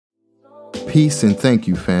Peace and thank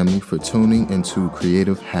you, family, for tuning into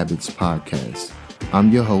Creative Habits Podcast.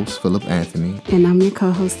 I'm your host, Philip Anthony. And I'm your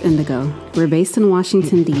co-host, Indigo. We're based in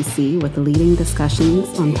Washington, D.C. with leading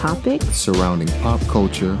discussions on topics surrounding pop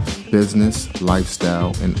culture, business,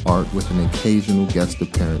 lifestyle, and art with an occasional guest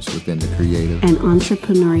appearance within the creative and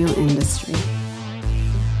entrepreneurial industry.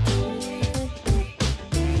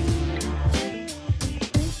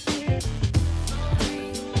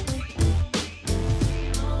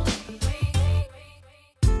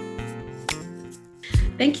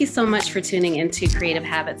 Thank you so much for tuning into Creative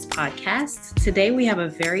Habits Podcast. Today we have a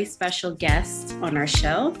very special guest on our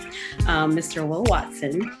show, Mr. Will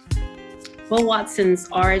Watson. Will Watson's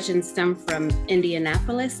origins stem from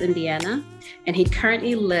Indianapolis, Indiana, and he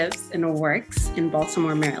currently lives and works in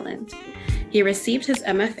Baltimore, Maryland. He received his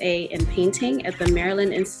MFA in painting at the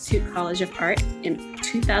Maryland Institute College of Art in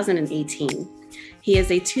 2018. He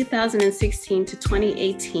is a 2016 to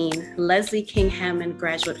 2018 Leslie King Hammond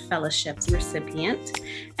Graduate Fellowships recipient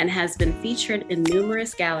and has been featured in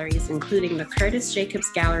numerous galleries, including the Curtis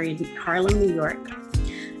Jacobs Gallery in Harlem, New York,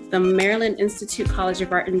 the Maryland Institute College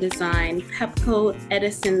of Art and Design, Pepco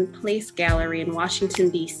Edison Place Gallery in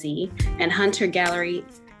Washington, D.C., and Hunter Gallery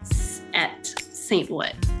at St.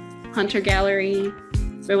 What? Hunter Gallery,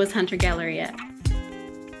 where was Hunter Gallery at?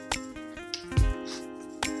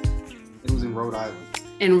 In Rhode Island.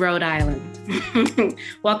 In Rhode Island.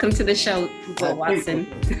 Welcome to the show, Will Watson.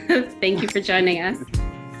 Thank you for joining us.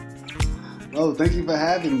 Oh, thank you for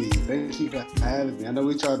having me. I know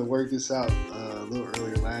we tried to work this out a little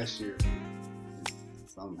earlier last year.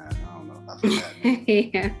 Something happened. I don't know. I forgot.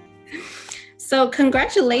 Yeah. So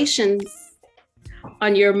congratulations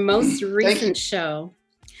on your most recent show,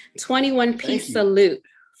 21 Piece Salute.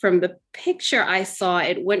 From the picture I saw,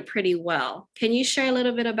 it went pretty well. Can you share a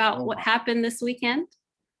little bit about what happened this weekend?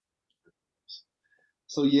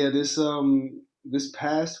 So yeah, this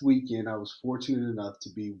past weekend, I was fortunate enough to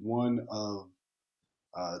be one of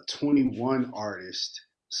 21 artists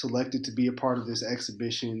selected to be a part of this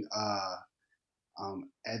exhibition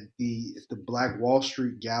at the Black Wall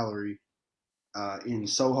Street Gallery in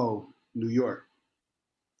Soho, New York.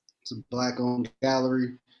 It's a Black-owned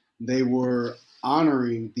gallery. They were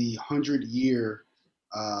honoring the 100-year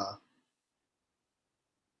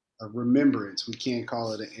remembrance. We can't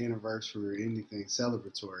call it an anniversary or anything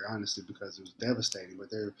celebratory, honestly, because it was devastating. But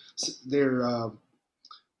they're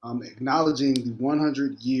acknowledging the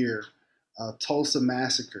 100-year Tulsa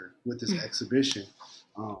massacre with this exhibition.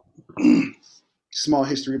 Small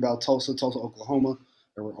history about Tulsa, Oklahoma.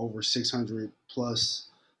 There were over 600 plus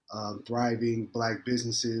thriving Black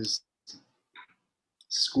businesses,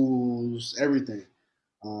 schools, everything.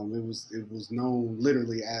 It was known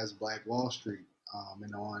literally as Black Wall Street.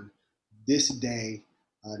 And on this day,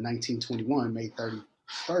 1921, May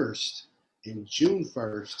 31st, and June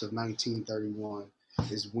 1st of 1931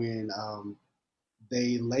 is when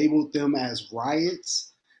they labeled them as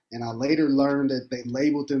riots. And I later learned that they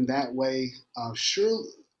labeled them that way,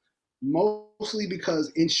 mostly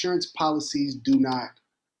because insurance policies do not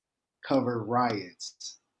cover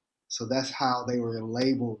riots. So that's how they were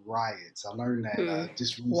labeled riots. I learned that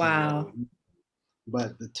just recently. Wow.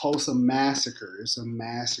 But the Tulsa massacre is a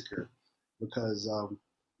massacre because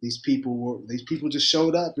these people just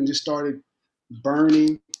showed up and just started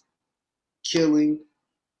burning, killing,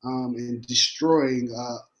 and destroying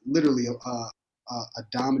literally a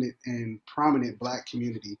dominant and prominent Black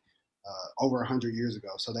community over 100 years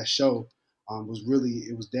ago. So that show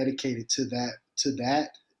was dedicated to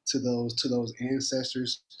those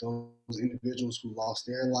ancestors, those individuals who lost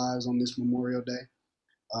their lives on this Memorial Day,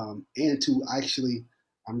 and to actually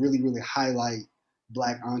really, really highlight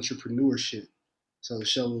Black entrepreneurship. So the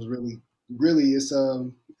show was really, it's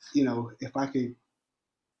if I could,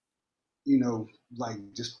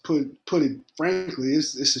 like just put it frankly,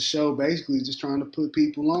 it's a show basically just trying to put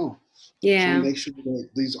people on. Yeah. To make sure that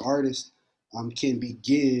these artists can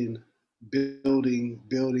begin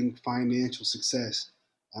building financial success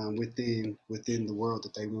within the world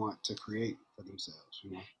that they want to create for themselves.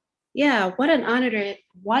 Yeah, what an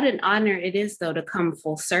honor it is though to come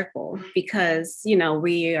full circle, because you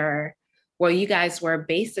guys were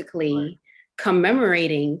basically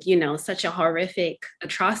commemorating such a horrific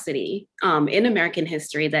atrocity in American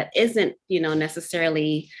history that isn't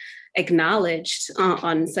necessarily acknowledged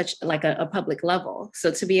on such like a public level. So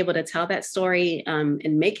to be able to tell that story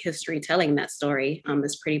and make history telling that story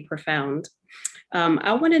is pretty profound.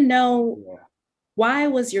 I want to know, why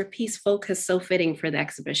was your piece focus so fitting for the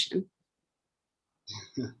exhibition?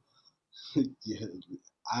 Yeah,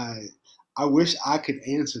 I wish I could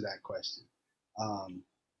answer that question.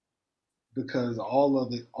 because all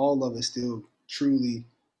of it still truly,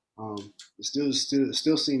 it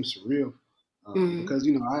still seems surreal. Mm. Because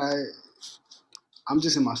I'm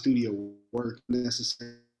just in my studio work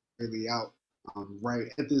necessarily out. Right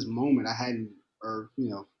at this moment, I hadn't, or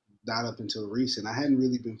not up until recent, I hadn't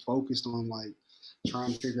really been focused on like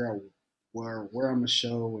trying to figure out where I'm gonna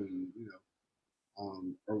show and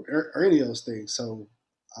or any of those things. So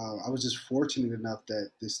I was just fortunate enough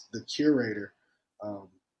that the curator um,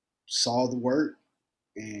 saw the work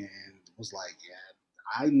and was like,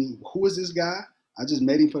 "Yeah, I need. Who is this guy?" I just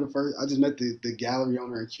met him for the first. I just met the gallery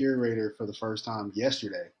owner and curator for the first time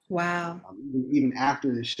yesterday. Wow. Even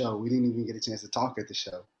after the show, we didn't even get a chance to talk at the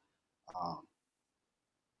show. Um,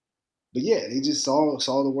 but yeah, they just saw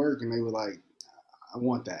the work and they were like, "I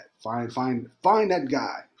want that. Find that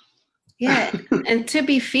guy." Yeah. And to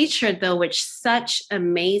be featured though, with such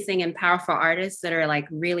amazing and powerful artists that are like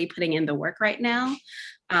really putting in the work right now,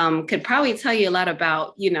 could probably tell you a lot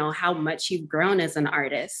about, how much you've grown as an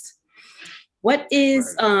artist. What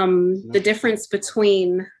is Right. the difference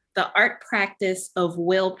between the art practice of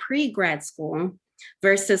Will pre-grad school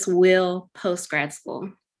versus Will post-grad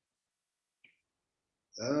school?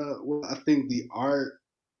 Well, I think the art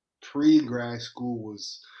pre grad school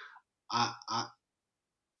was I, I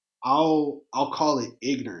I'll call it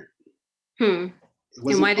ignorant. Hmm. It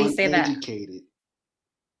And why wasn't do you say that? uneducated.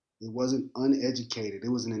 It wasn't uneducated. It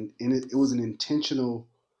was an intentional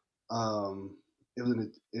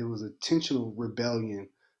it was intentional rebellion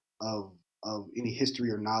of any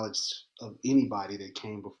history or knowledge of anybody that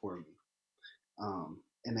came before me,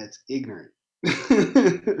 and that's ignorant.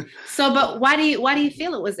 So, but why do you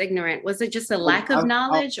feel it was ignorant? Was it just a well, lack of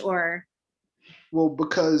knowledge or? well,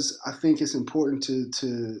 because I think it's important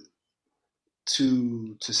to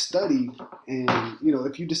study, and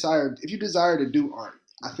if you desire to do art,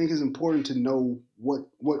 I think it's important to know what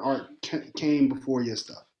art came before your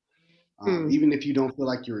stuff. Hmm. Even if you don't feel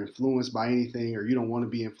like you're influenced by anything or you don't want to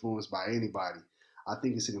be influenced by anybody, I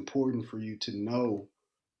think it's important for you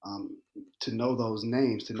um, to know those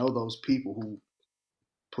names, to know those people who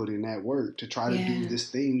put in that work to try to do Yeah.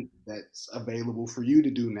 this thing that's available for you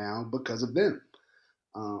to do now because of them.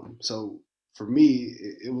 So for me,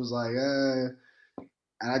 it was like,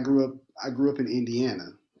 and I grew up in Indiana.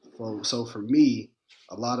 So for me,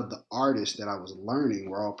 a lot of the artists that I was learning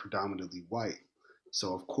were all predominantly white.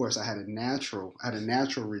 So of course I had a natural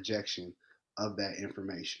rejection of that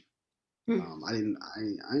information. Hmm. I didn't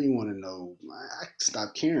want to know. I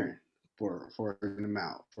stopped caring for an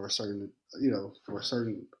amount for a certain for a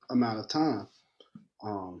certain amount of time.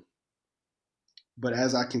 Um, but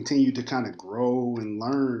as I continued to kind of grow and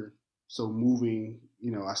learn, so moving,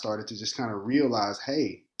 I started to just kind of realize,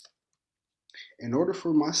 hey, in order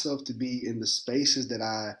for myself to be in the spaces that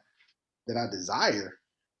I desire,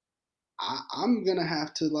 I'm gonna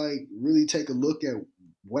have to like really take a look at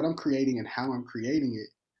what I'm creating and how I'm creating it,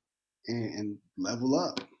 and level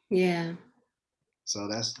up. Yeah. So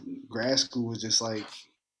that's grad school was just like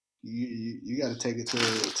you got to take it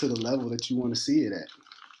to the level that you want to see it at.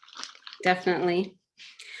 Definitely.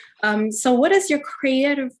 So what is your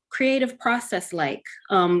creative process like?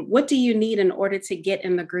 What do you need in order to get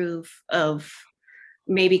in the groove of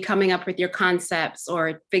maybe coming up with your concepts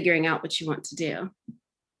or figuring out what you want to do?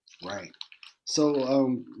 Right.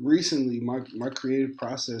 So recently, my creative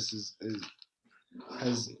process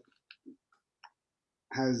has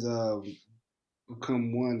has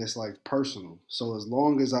become one that's like personal. So as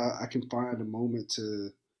long as I can find a moment to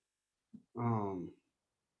um,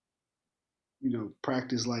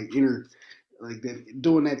 practice like inner like that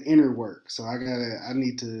doing that inner work. So I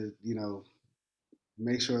need to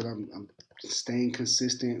make sure that I'm staying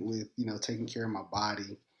consistent with taking care of my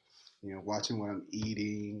body, watching what I'm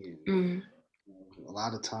eating, and Mm. a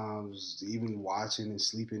lot of times even watching and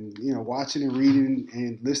sleeping, watching and reading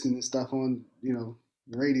and listening to stuff on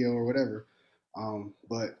radio or whatever.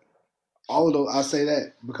 But all of those, I say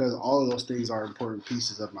that because all of those things are important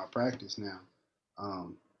pieces of my practice now.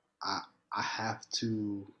 Um, I I have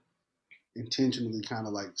to intentionally kind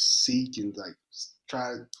of like seek and like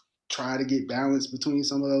try try to get balance between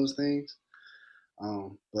some of those things.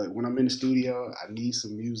 But when I'm in the studio, I need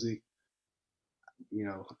some music.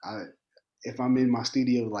 I if I'm in my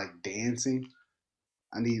studio like dancing,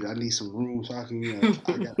 I need some room so I can I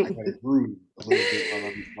got to groove a little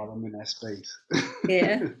bit while I'm in that space.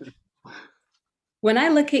 Yeah. When I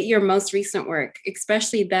look at your most recent work,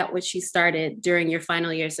 especially that which you started during your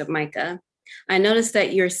final years of MICA, I noticed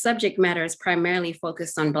that your subject matter is primarily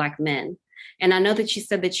focused on Black men. And I know that you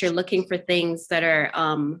said that you're looking for things that are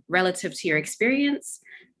relative to your experience,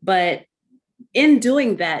 but in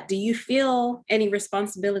doing that, do you feel any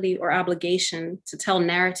responsibility or obligation to tell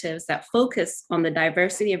narratives that focus on the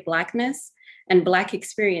diversity of Blackness and Black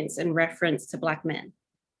experience in reference to Black men?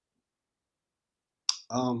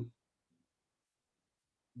 Um,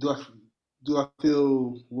 do I do I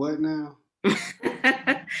feel what now?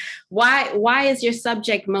 Why is your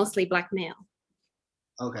subject mostly Black male?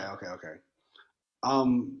 Okay.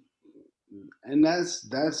 Um, and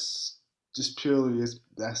that's just purely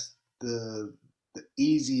that's the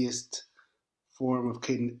easiest form of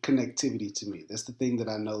connectivity to me. That's the thing that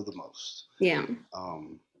I know the most. Yeah.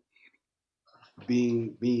 Um,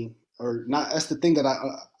 being or not. That's the thing that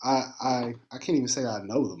I can't even say I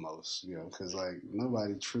know the most. You know, because like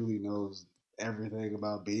nobody truly knows everything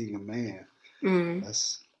about being a man. Mm.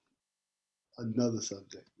 That's another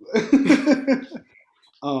subject.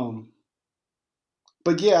 um,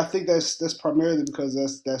 but yeah, I think that's primarily because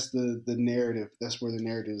that's the narrative. That's where the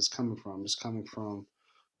narrative is coming from. It's coming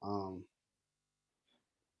um,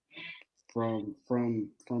 from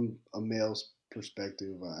a male's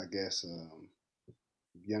perspective, I guess,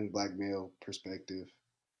 young Black male perspective.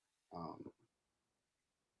 Um,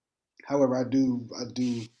 however, I don't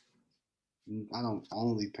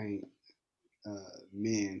only paint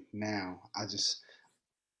men now. I just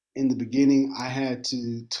in the beginning I had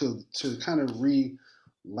to kind of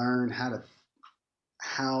relearn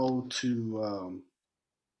how to um,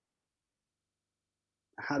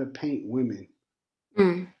 how to paint women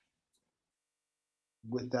Mm.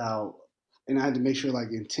 without, and I had to make sure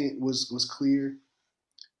like intent was clear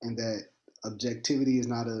and that objectivity is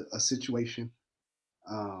not a situation.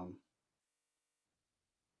 Um,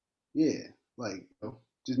 yeah, like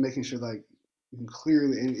just making sure like you can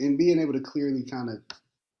clearly and being able to clearly kind of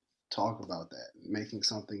talk about that, making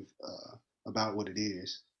something about what it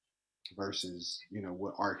is versus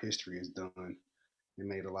what art history has done. It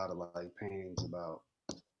made a lot of like paintings about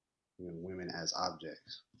women as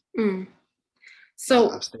objects. Mm.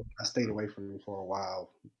 So So I stayed away from it for a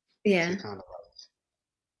while to yeah. kind of like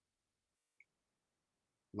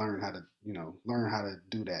learn how to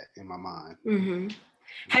do that in my mind. Mm-hmm.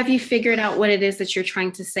 Have you figured out what it is that you're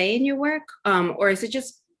trying to say in your work? Or is it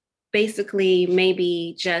just basically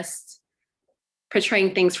maybe just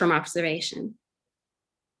portraying things from observation?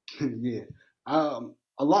 Yeah,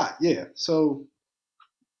 a lot. Yeah. So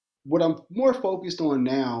what I'm more focused on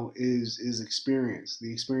now is experience,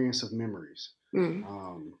 the experience of memories, Mm.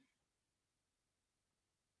 um,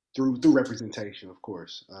 through representation, of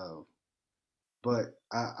course. But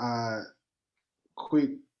I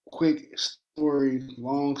quick quick story,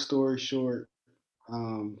 long story short.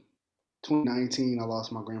 Um, 2019, I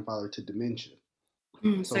lost my grandfather to dementia.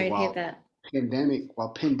 Mm, So sorry to hear that. while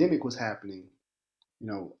pandemic was happening, you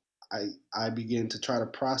know, I began to try to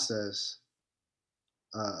process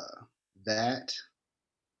uh, that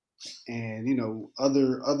and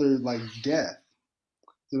other like death.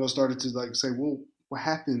 Started to like say, well, what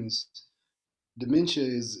happens? Dementia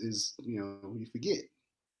is you forget.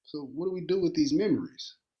 So what do we do with these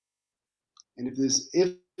memories? And if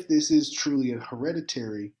this is truly a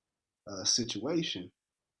hereditary situation,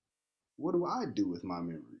 what do I do with my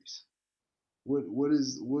memories? What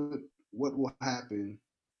will happen?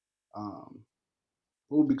 Um,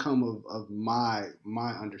 what will become of my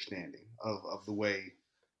understanding of the way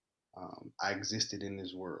I existed in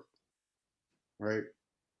this world, right?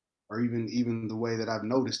 Or even the way that I've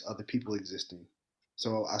noticed other people existing.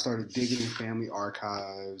 So I started digging in family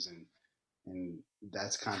archives, and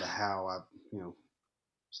that's kind of how I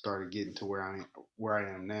started getting to where I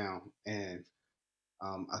am now. And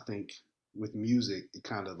I think with music, it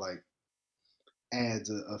kind of like adds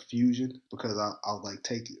a fusion because I'll like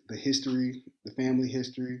take the history, the family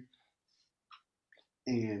history,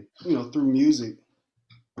 and through music,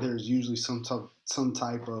 there's usually some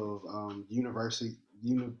type of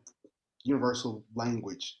universal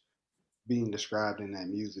language being described in that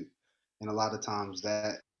music, and a lot of times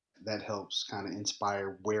that helps kind of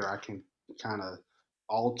inspire where I can kind of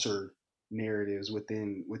alter narratives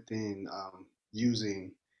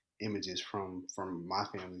using images from my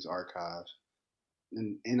family's archives,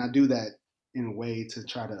 and I do that in a way to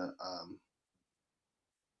try to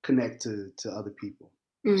connect to other people.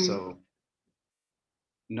 Mm. So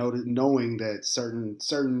knowing that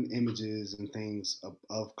certain images and things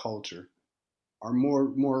of culture are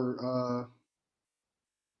more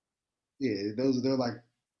yeah, they're like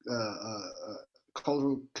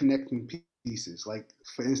cultural connecting pieces. Like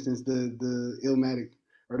for instance, the Illmatic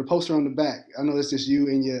or the poster on the back. I know it's just you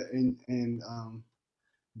and your and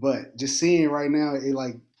but just seeing it right now, it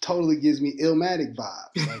like totally gives me Illmatic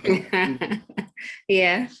vibes. Like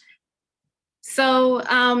Yeah. So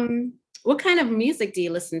What kind of music do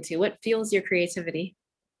you listen to? What fuels your creativity?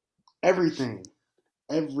 Everything,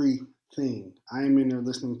 everything. I am in there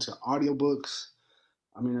listening to audiobooks.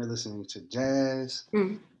 I'm in there listening to jazz.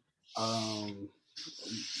 Mm. Um,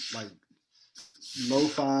 like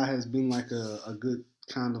lo-fi has been like a good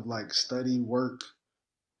kind of like study work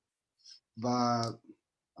vibe.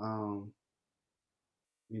 Um,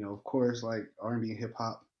 of course, like R&B and hip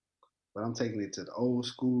hop, but I'm taking it to the old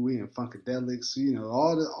school. We in funkadelics,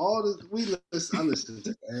 all the we listen. I listen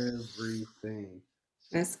to everything.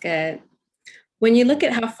 That's good. When you look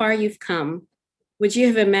at how far you've come, would you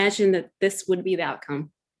have imagined that this would be the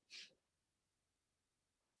outcome?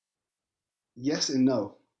 Yes and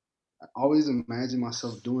no. I always imagine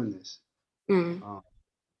myself doing this, Mm. um,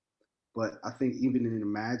 but I think even in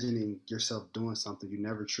imagining yourself doing something, you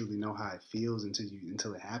never truly know how it feels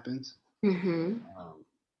until it happens. Mm-hmm. Um,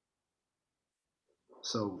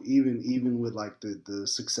 so even with like the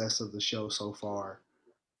success of the show so far,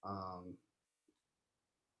 um,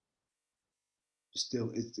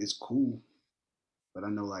 still it's cool, but I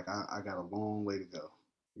know like I got a long way to go,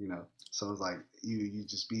 So it's like you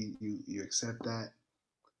just you accept that.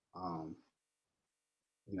 Um,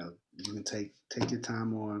 you can take your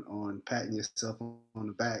time on patting yourself on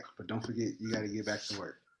the back, but don't forget you got to get back to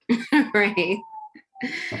work. Right.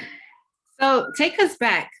 So take us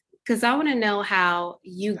back, because I want to know how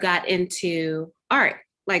you got into art.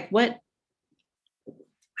 Like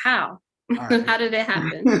how? All right. How did it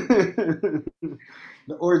happen?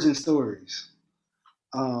 The origin stories.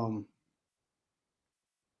 Um,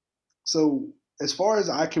 so as far as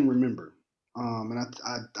I can remember, and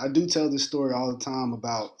I do tell this story all the time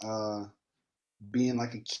about being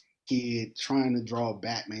like a kid trying to draw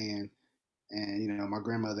Batman, and my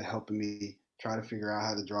grandmother helping me try to figure out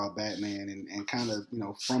how to draw Batman, and kind of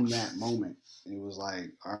from that moment it was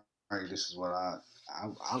like, all right, this is what I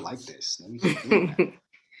like this. Let me keep doing that.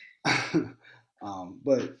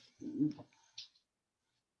 But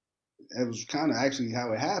it was kind of actually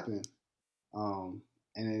how it happened. Um,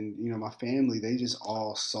 and then my family, they just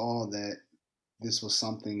all saw that this was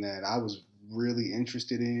something that I was really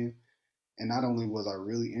interested in, and not only was I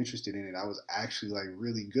really interested in it, I was actually like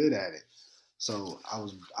really good at it. So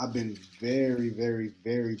I've been very, very,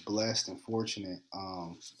 very blessed and fortunate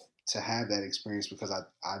to have that experience, because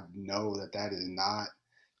I know that is not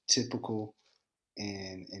typical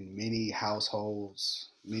in many households,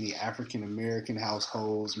 many African American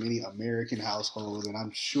households, many American households, and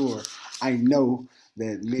I know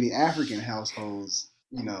that many African households,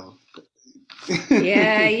 Yeah,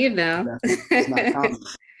 it's not common.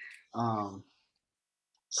 Um,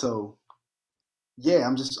 so yeah,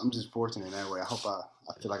 I'm just fortunate in that way. I feel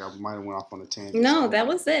like I might have went off on a tangent. So No, that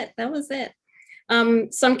was it. That was it.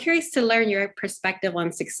 So I'm curious to learn your perspective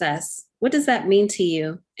on success. What does that mean to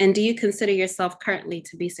you? And do you consider yourself currently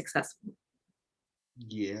to be successful?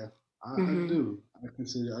 yeah, I Mm-hmm. do.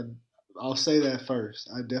 I'll say that first.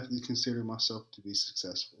 I definitely consider myself to be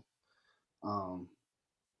successful. Um,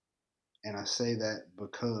 and I say that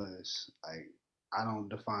because I don't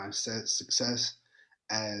define success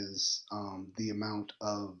as the amount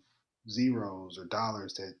of zeros or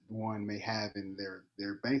dollars that one may have in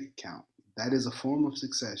their bank account. That is a form of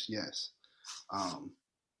success, yes. Um,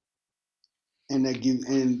 and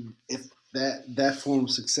if that form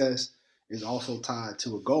of success is also tied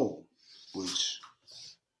to a goal, which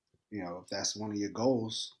if that's one of your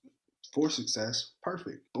goals for success,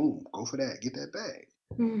 perfect. Boom, go for that. Get that bag.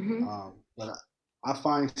 Mm-hmm. But I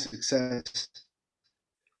find success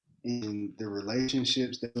in the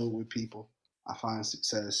relationships that I build with people. I find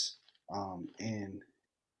success in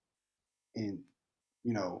you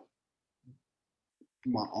know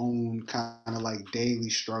my own kind of like daily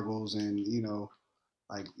struggles, and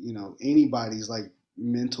anybody's like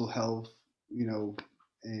mental health,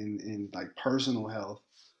 and like personal health.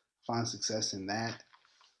 Find success in that,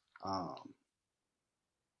 um,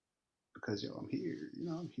 because I'm here.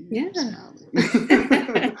 I'm here. I'm Yeah.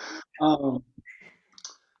 smiling. um,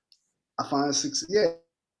 I find success. Yeah,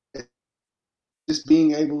 just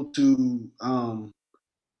being able to kind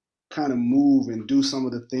of move and do some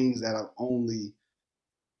of the things that I've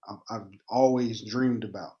always dreamed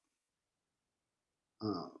about.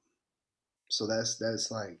 Um, so that's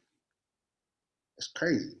like it's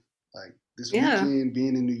crazy. Like this Yeah. weekend,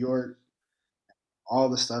 being in New York, all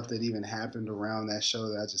the stuff that even happened around that show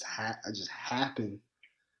that I just happened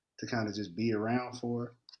to kind of just be around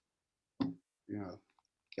for. You know,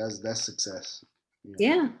 that's success. You know,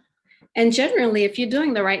 Yeah. And generally, if you're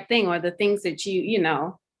doing the right thing or the things that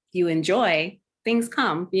you enjoy, things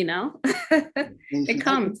come, and if it you like what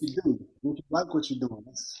comes. you do, if you like what you're doing,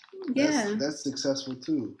 that's Yeah. that's successful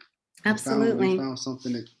too. We Absolutely. found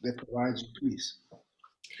something that provides you peace.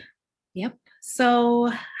 Yep.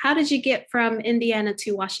 So, how did you get from Indiana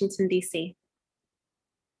to Washington, D.C.?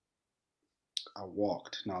 I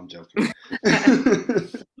walked. No, I'm joking.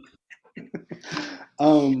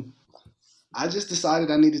 um, I just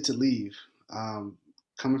decided I needed to leave. Um,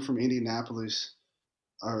 Coming from Indianapolis,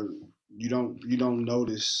 or you don't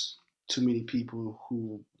notice too many people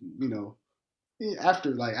who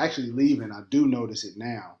after like actually leaving. I do notice it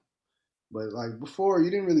now, but like before,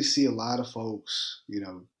 you didn't really see a lot of folks,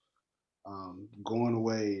 going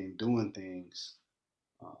away and doing things.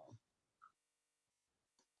 Um,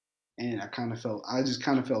 and I just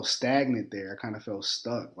kind of felt stagnant there. I kind of felt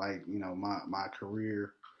stuck. Like, my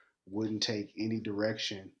career wouldn't take any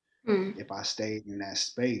direction Mm, if I stayed in that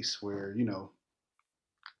space where,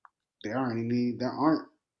 there aren't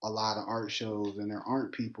a lot of art shows and there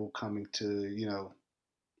aren't people coming to,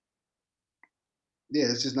 yeah,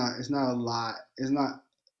 it's not a lot, it's not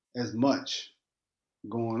as much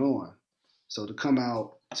going on. So to come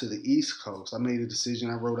out to the East Coast, I made a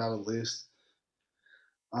decision. I wrote out a list.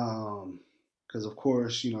 Because of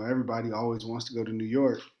course, everybody always wants to go to New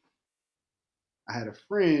York. I had a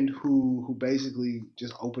friend who basically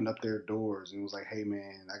just opened up their doors and was like, "Hey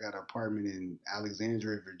man, I got an apartment in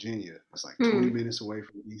Alexandria, Virginia. It's like 20 mm, minutes away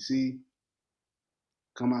from DC.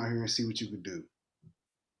 Come out here and see what you could do."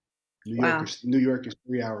 wow. New York is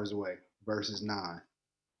 3 hours away versus 9.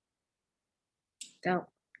 Dope.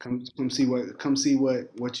 Come see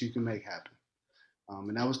what you can make happen.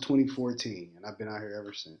 And that was 2014, and I've been out here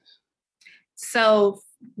ever since. So,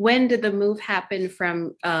 when did the move happen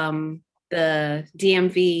from the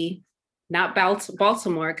DMV, not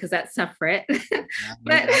Baltimore, because that's separate?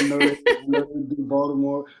 But I know they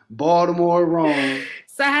do Baltimore wrong.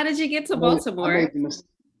 so, how did you get to I made Baltimore? the mistake.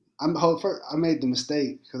 I made the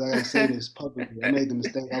mistake because I gotta say this publicly. I made the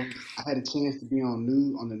mistake. I had a chance to be on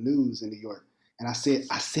the news in New York, and I said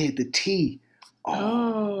the T.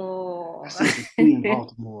 Oh, I Oh. said the T in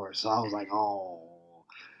Baltimore, so I was like, oh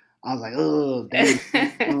dang,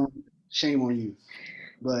 shame on you.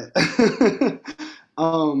 But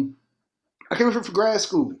um, I came here for grad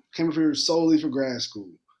school. Came here solely for grad school.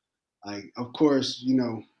 Like, of course,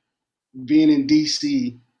 being in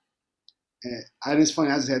DC, and it's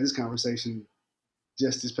funny. I just had this conversation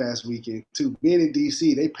just this past weekend too. Being in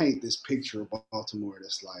DC, they paint this picture of Baltimore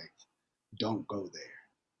that's like, don't go there.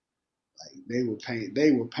 Like they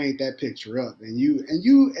will paint that picture up, and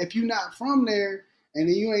if you're not from there and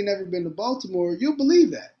you ain't never been to Baltimore, you'll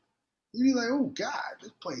believe that. You'll be like, oh God,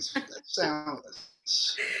 this place that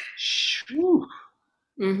sounds, whew,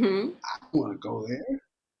 Mm-hmm. I want to go there.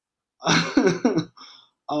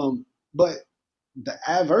 But the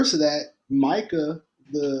adverse of that, MICA,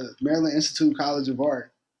 the Maryland Institute College of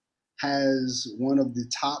Art, has one of the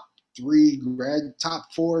top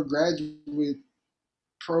 4 graduate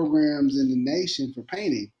programs in the nation for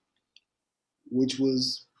painting, which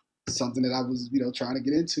was something that I was, trying to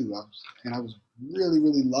get into. I was really,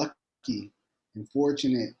 really lucky and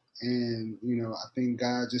fortunate, and I think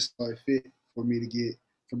God just saw it fit for me to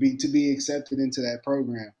be accepted into that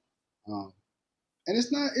program. Um, and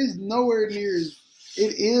it's nowhere near as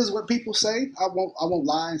it is what people say. I won't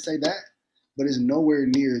lie and say that, but it's nowhere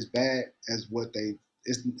near as bad as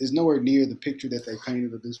it's nowhere near the picture that they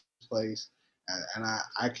painted of this place. And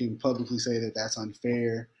I can publicly say that that's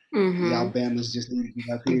unfair. Y'all Mm-hmm. Bama's just need to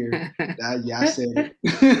get up here. Yeah, I said it.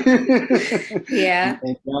 Yeah.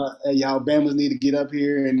 Y'all Bama's need to get up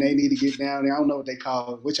here and they need to get down there. I don't know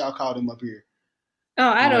what y'all call them up here. Oh,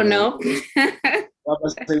 I I don't don't know. know. I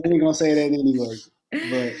was say we ain't gonna say that anyway.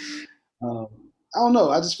 But um, I don't know.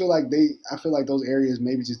 I just feel like I feel like those areas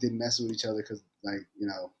maybe just didn't mess with each other because, like,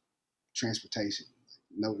 transportation.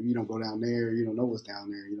 No, you don't go down there. You don't know what's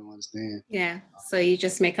down there. You don't understand. Yeah. So you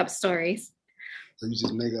just make up stories. So you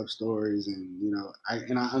just make up stories, and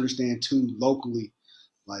I understand too locally,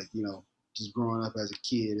 like just growing up as a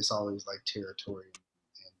kid, it's always like territory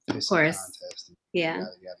and Of pissing course. contest and Yeah.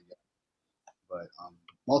 yada yada yada. But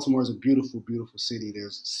Baltimore is a beautiful, beautiful city.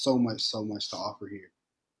 There's so much to offer here.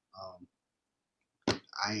 Um,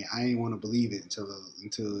 I ain't want to believe it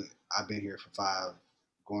until I've been here for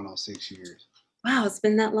going on 6 years. Wow, it's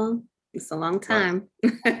been that long. It's a long Right. time.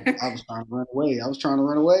 I was trying to run away. I was trying to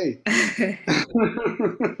run away.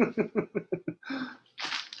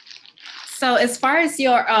 So as far as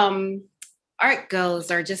your art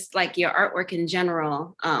goes, or just like your artwork in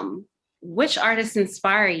general, which artists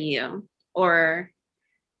inspire you or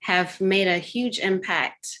have made a huge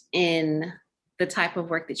impact in the type of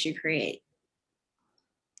work that you create?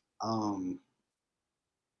 um,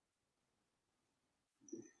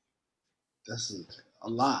 that's a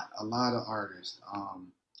lot of artists.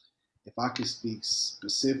 If I could speak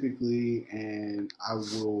specifically, and I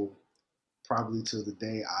will probably till the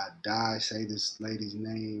day I die say this lady's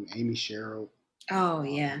name, Amy Sherrill. Oh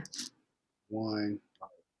yeah. One,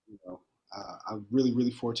 you know, I'm really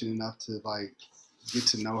really fortunate enough to like get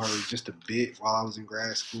to know her just a bit while I was in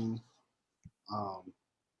grad school. Um,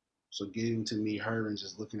 so getting to meet her and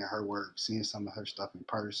just looking at her work, seeing some of her stuff in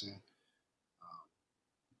person,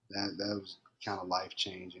 that was kind of life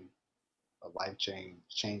changing, a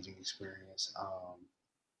changing experience.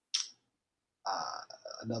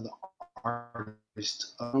 Another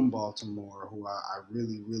artist from Baltimore who I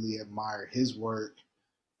really really admire his work.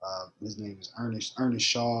 His name is Ernest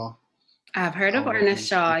Shaw. I've heard I of don't know if Ernest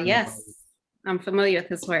Shaw. you know Yes, I'm familiar with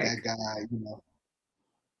his work. that guy.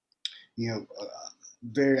 You know,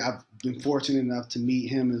 very. I've been fortunate enough to meet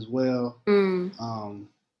him as well. Mm.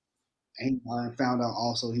 And I found out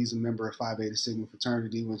also he's a member of Phi Beta Sigma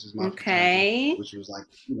fraternity, which is my fraternity, Okay. which was like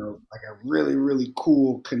like a really really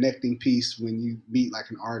cool connecting piece when you meet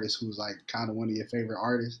like an artist who's like kind of one of your favorite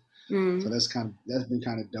artists. So Mm. that's been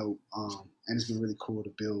kind of dope, and it's been really cool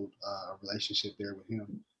to build a relationship there with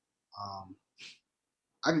him. Um,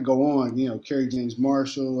 I could go on, Kerry James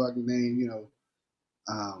Marshall. I could name,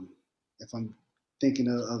 um, if I'm thinking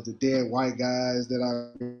of the dead white guys that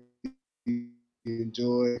I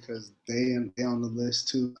enjoy because they on the list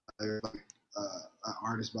too. There's like an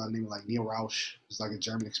artist by the name of like Neil Rausch, who's like a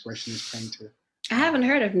German expressionist painter. I haven't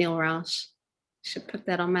heard of Neil Rausch. Should put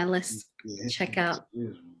that on my list. Yeah, Check out.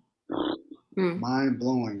 it's Mm. mind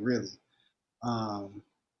blowing, really. Um,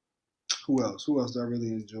 who else? Who else do I really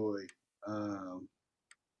enjoy? Um,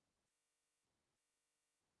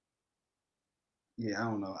 yeah, I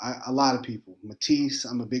don't know. A lot of people. Matisse,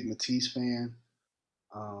 I'm a big Matisse fan.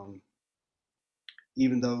 Um,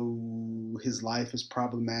 even though his life is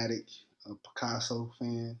problematic, a Picasso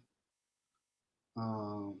fan.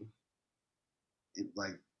 Um,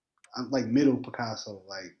 like I'm like middle Picasso.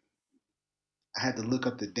 Like I had to look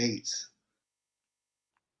up the dates.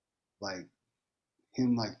 Like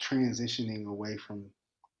him like transitioning away from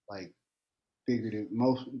like figurative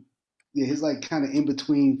most yeah, his like kind of in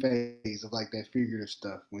between phase of like that figurative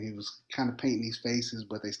stuff when he was kind of painting these faces,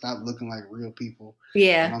 but they stopped looking like real people and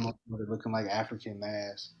Yeah. almost started looking like African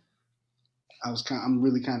masks. I'm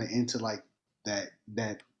really kind of into like that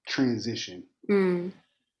transition Mm.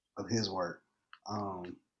 of his work,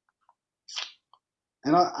 um,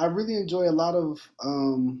 and I really enjoy a lot of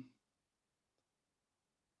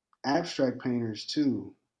abstract painters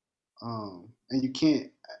too. And you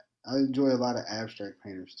can't. I enjoy a lot of abstract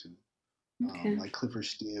painters too, Okay. like Clifford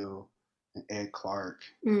Steele and Ed Clark.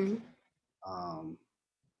 Mm. Um,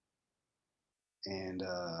 and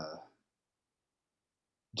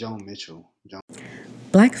Joan Mitchell.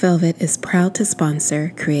 Black Velvet is proud to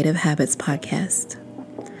sponsor Creative Habits Podcast.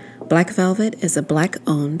 Black Velvet is a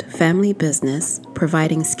Black-owned family business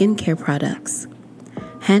providing skincare products.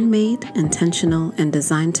 Handmade, intentional, and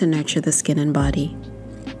designed to nurture the skin and body.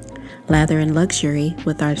 Lather in luxury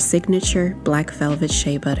with our signature Black Velvet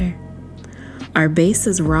Shea Butter. Our base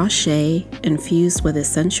is raw shea infused with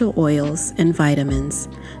essential oils and vitamins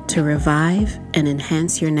to revive and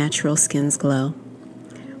enhance your natural skin's glow.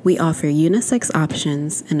 We offer unisex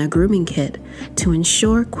options and a grooming kit to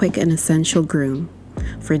ensure quick and essential groom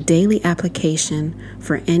for daily application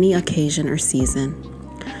for any occasion or season.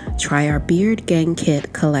 Try our Beard Gang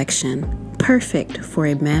Kit collection, perfect for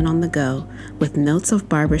a man on the go with notes of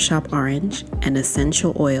barbershop orange and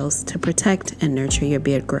essential oils to protect and nurture your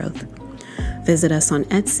beard growth. Visit us on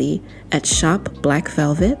Etsy at Shop Black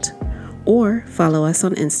Velvet or follow us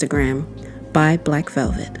on Instagram by Black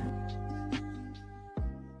Velvet.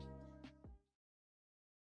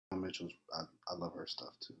 Mitchell's, I love her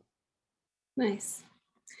stuff too. Nice.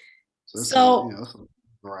 So it's a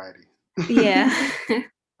variety. Yeah.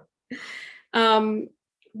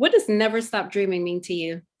 What does never stop dreaming mean to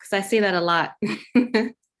you? Because I see that a lot.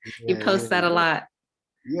 You post that a lot.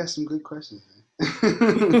 You have some good questions.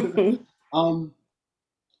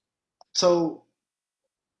 So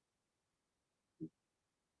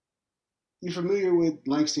you familiar with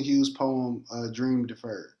Langston Hughes' poem "Dream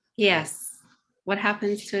Deferred"? Yes. What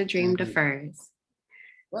happens to a dream defers?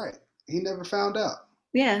 Right. He never found out.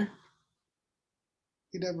 Yeah.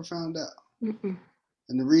 He never found out. Mm-mm.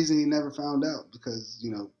 And the reason he never found out because he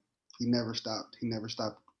never stopped. He never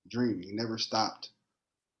stopped dreaming. He never stopped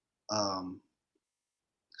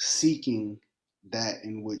seeking that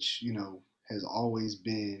in which has always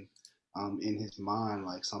been in his mind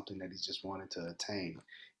like something that he just wanted to attain.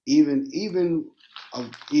 Even in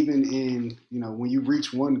when you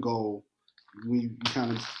reach one goal, when you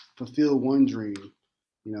kind of fulfill one dream,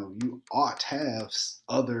 you ought to have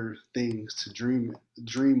other things to dream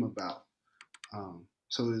about.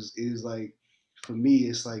 So it is like, for me,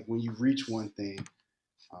 it's like when you reach one thing,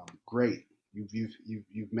 great,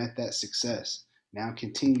 you've met that success. Now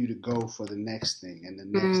continue to go for the next thing and the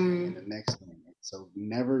next thing and the next thing. So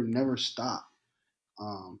never stop.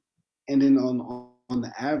 Um, and then on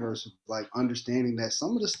the adverse, like understanding that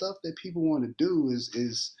some of the stuff that people want to do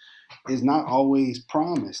is not always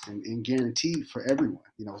promised and guaranteed for everyone.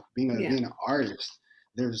 Being an artist,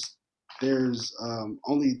 there's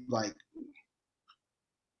only like,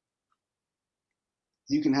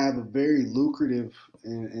 you can have a very lucrative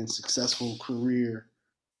and successful career.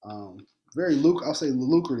 I'll say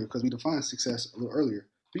lucrative because we defined success a little earlier.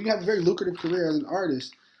 But you can have a very lucrative career as an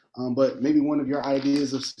artist, but maybe one of your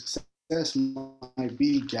ideas of success might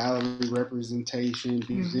be gallery representation,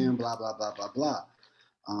 museum, blah blah blah blah blah.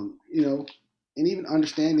 And even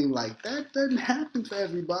understanding like that doesn't happen for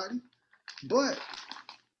everybody. But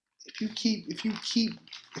if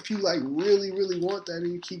you like really want that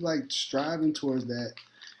and you keep like striving towards that,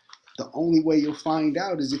 the only way you'll find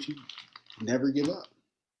out is if you never give up.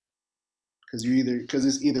 Because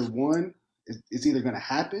it's either it's either going to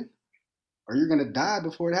happen or you're going to die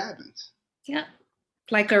before it happens. Yeah,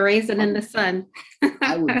 like a raisin in the sun.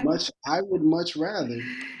 I would much rather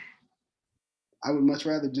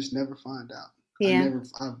just never find out. Yeah.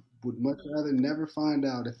 I would much rather never find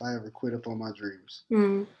out if I ever quit up on my dreams.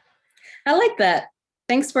 I like that.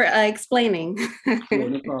 Thanks for explaining. Yeah,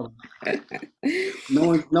 no problem.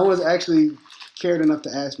 No one's actually cared enough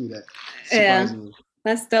to ask me that. Surprisingly. Yeah,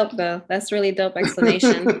 that's dope though. That's really dope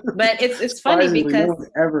explanation. But it's funny because no one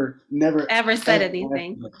never said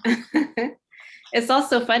anything. It's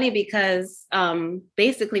also funny because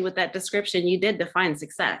basically with that description, you did define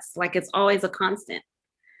success. Like it's always a constant.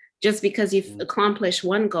 Just because you've accomplished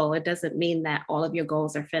one goal, it doesn't mean that all of your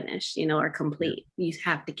goals are finished, or complete. Yeah. You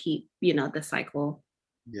have to keep, the cycle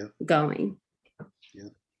going.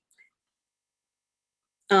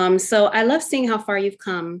 Yeah. So I love seeing how far you've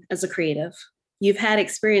come as a creative. You've had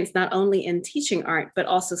experience not only in teaching art, but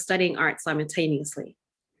also studying art simultaneously.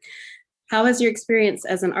 How has your experience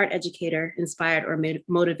as an art educator inspired or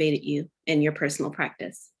motivated you in your personal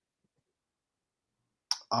practice?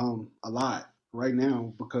 A lot. Right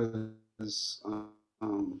now, because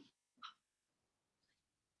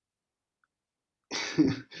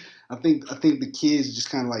I think the kids just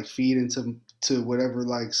kind of like feed into whatever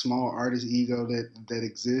like small artist ego that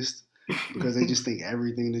exists, because they just think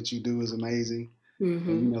everything that you do is amazing.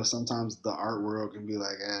 Mm-hmm. And sometimes the art world can be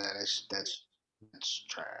like, that's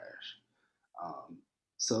trash.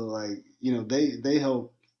 So like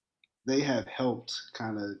they have helped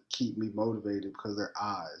kind of keep me motivated because their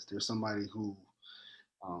eyes. There's somebody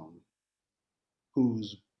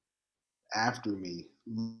who's after me,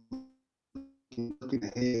 looking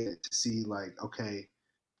ahead to see like, okay,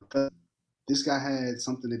 this guy had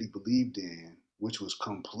something that he believed in, which was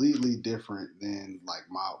completely different than like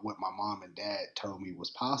what my mom and dad told me was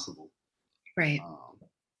possible. Right.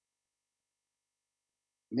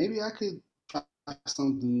 Maybe I could try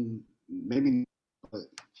something. Maybe, but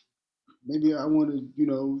maybe I want to,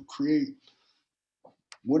 create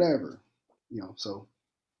whatever, So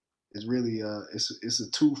it's really it's a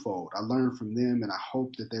twofold. I learn from them, and I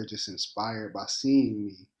hope that they're just inspired by seeing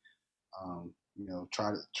me,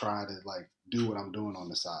 try to like do what I'm doing on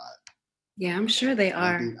the side. Yeah, I'm sure they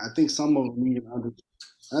are. I think some of them even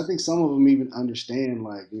understand,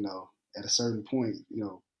 like, at a certain point,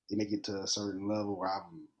 you may get to a certain level where I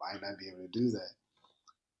might not be able to do that.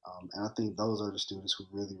 And I think those are the students who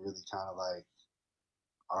really, really kind of like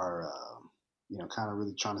are, kind of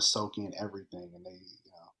really trying to soak in everything, and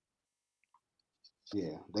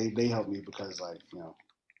they help me because like,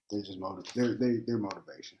 they're just they're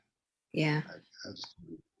motivation. Yeah.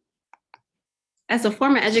 As a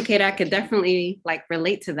former educator, I could definitely like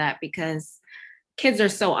relate to that because kids are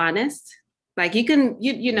so honest. Like you can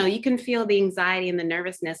feel the anxiety and the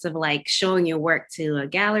nervousness of like showing your work to a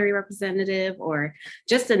gallery representative or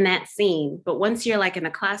just in that scene. But once you're like in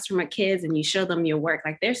a classroom of kids and you show them your work,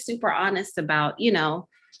 like they're super honest about,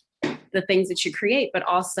 the things that you create, but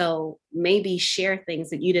also maybe share things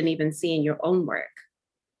that you didn't even see in your own work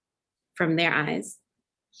from their eyes.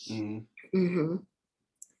 Mm-hmm. Mm-hmm.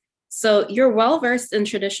 So you're well-versed in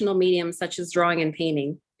traditional mediums such as drawing and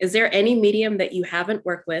painting. Is there any medium that you haven't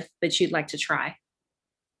worked with that you'd like to try?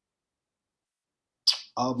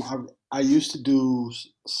 I used to do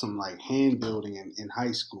some like hand building in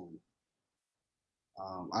high school.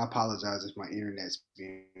 I apologize if my internet's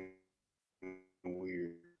being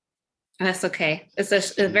weird. That's okay.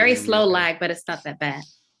 It's a very slow lag, but it's not that bad.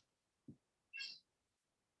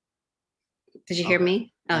 Did you hear Okay.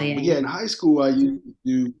 me? Oh yeah, But yeah, yeah. in high school I used to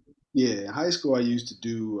do yeah, in high school I used to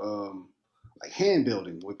do like hand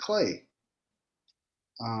building with clay.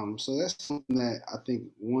 So that's something that I think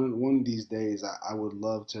one of these days I would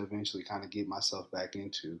love to eventually kind of get myself back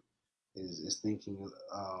into is thinking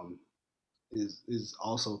is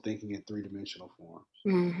also thinking in 3 dimensional forms.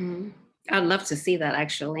 Hmm. I'd love to see that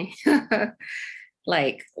actually.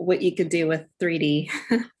 Like what you could do with 3D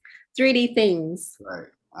 3D things. Right.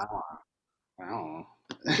 I don't know.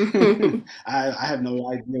 I have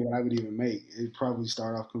no idea what I would even make. It'd probably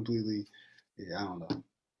start off completely. Yeah, I don't know.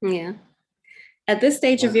 Yeah. At this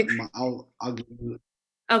stage of your I'll give you.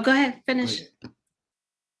 oh, go ahead, Go finish. ahead.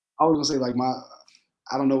 I was gonna say like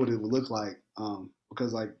I don't know what it would look like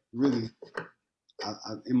because like really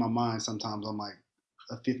in my mind sometimes I'm like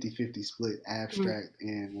a 50-50 split Mm. abstract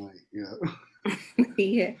and like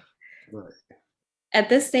Yeah. but At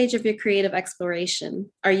this stage of your creative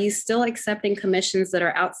exploration, are you still accepting commissions that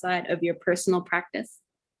are outside of your personal practice?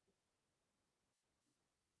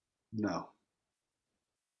 no.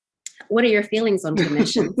 What are your feelings on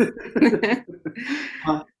commissions?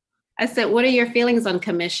 Huh? I said, what are your feelings on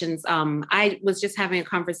commissions? I was just having a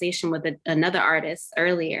conversation with another artist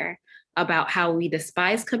earlier about how we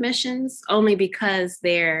despise commissions only because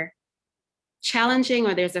they're challenging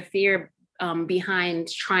or there's a fear behind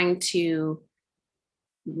trying to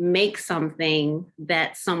make something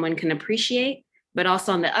that someone can appreciate. But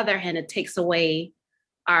also, on the other hand, it takes away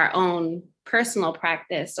our own personal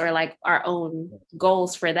practice or like our own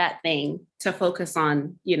goals for that thing to focus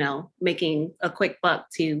on, making a quick buck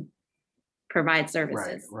to provide Right,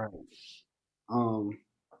 services. right. Um,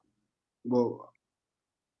 well,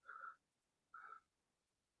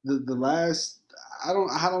 the last I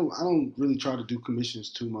don't really try to do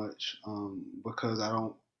commissions too much because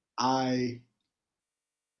I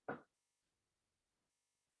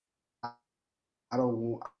I don't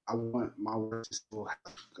want I want my work to still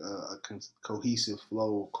have cohesive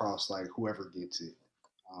flow across like whoever gets it.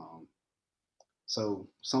 Um, so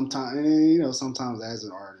sometimes sometimes as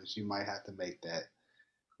an artist you might have to make that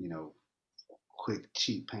you know quick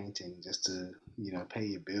cheap painting just to pay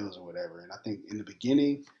your bills or whatever. And I think in the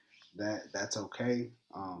beginning that's okay.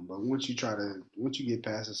 But once you get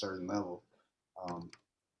past a certain level, um,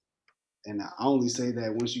 and I only say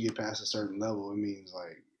that once you get past a certain level, it means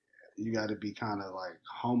like you got to be kind of like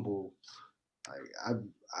humble. Like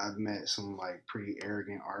I've met some like pretty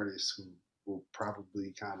arrogant artists who will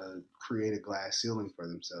probably kind of create a glass ceiling for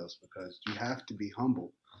themselves because you have to be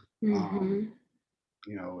humble. Um,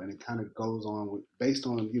 Mm-hmm. and it kind of goes on with based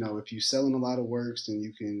on if you're selling a lot of works, then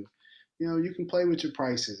you can play with your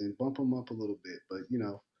prices and bump them up a little bit, but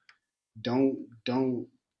don't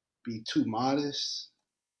be too modest,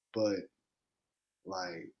 but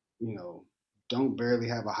like you know don't barely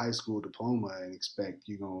have a high school diploma and expect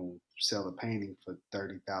you're gonna sell a painting for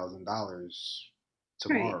 $30,000 Right.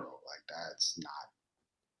 tomorrow. Like that's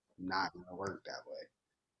not gonna work that way.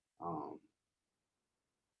 Um,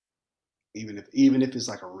 even if it's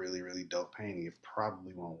like a really really dope painting, it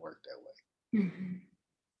probably won't work that way Mm-hmm.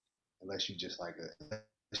 unless you just like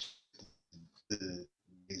the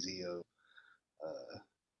Jay-Z of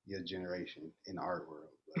your generation in the art world.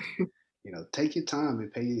 But take your time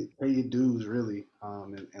and pay your dues really,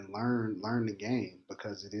 and learn the game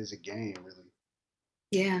because it is a game really.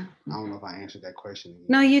 Yeah. I don't know if I answered that question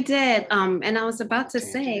No, again. you did. Like And I was went about a to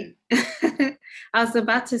tangent say, in. I was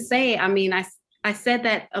about to say, I mean, I said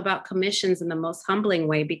that about commissions in the most humbling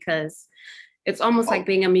way because it's almost like Oh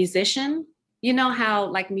being a musician. You know how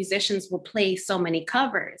like musicians will play so many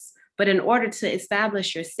covers, but in order to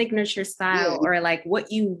establish your signature yeah, style or like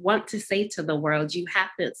what you want to say to the world, you have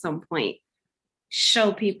to at some point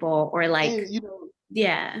show people or like, and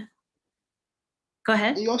yeah, go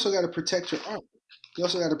ahead. and you also got to protect your art. You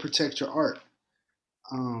also got to protect your art.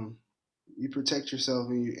 Um, you protect yourself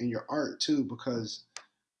and your art too because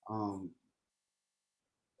um,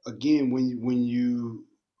 again when you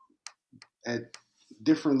at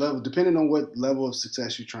different levels, depending on what level of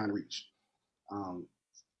success you're trying to reach. Um,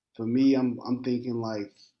 for me, I'm thinking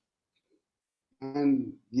like,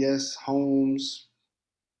 yes, homes,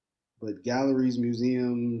 but galleries,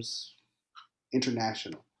 museums,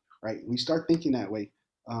 international, right? We start thinking that way.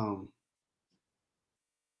 Um,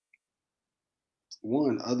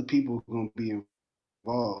 one, other people are gonna be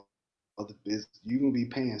involved. Other business, you're gonna be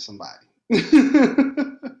paying somebody.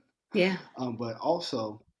 Yeah. But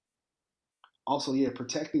also, yeah,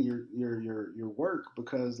 protecting your work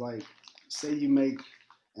because like, say you make,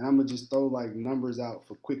 and I'm gonna just throw like numbers out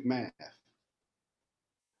for quick math,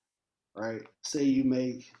 right? Say you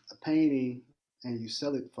make a painting and you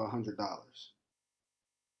sell it for $100.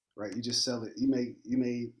 right? You just sell it. You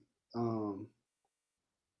made um,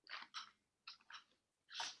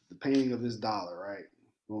 the painting of this dollar, right?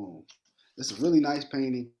 Boom. It's a really nice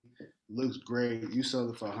painting. Looks great. You sell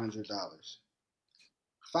it for $100.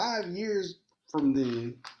 5 years from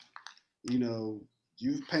then, you know,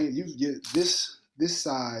 you've get this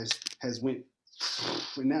size has went,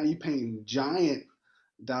 and now you painting giant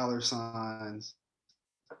dollar signs,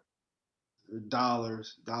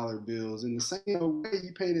 dollars, dollar bills in the same way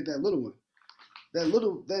you painted that little one.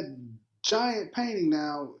 That giant painting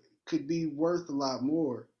now could be worth a lot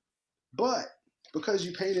more, but because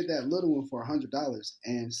you painted that little one for $100,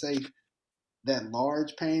 and say that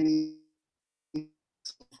large painting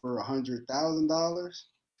for $100,000,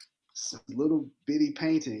 little bitty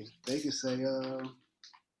painting, they could say, I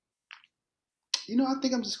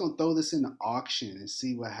think I'm just gonna throw this in the auction and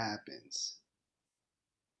see what happens.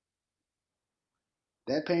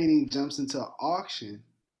 That painting jumps into an auction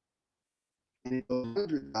and it goes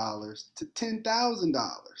 $100 to $10,000.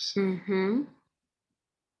 Mm-hmm.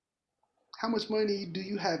 How much money do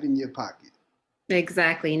you have in your pocket?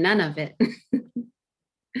 Exactly. None of it.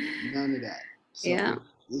 None of that. Yeah. So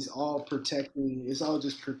it's all protecting. It's all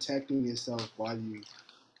just protecting yourself while you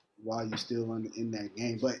still in that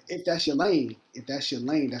game. But if that's your lane,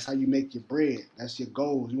 that's how you make your bread. That's your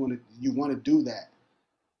goal. You want to do that.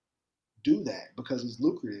 Do that because it's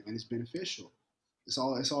lucrative and it's beneficial. It's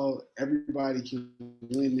all. Everybody can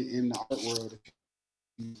win in the art world if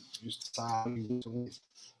you just decide you want to win.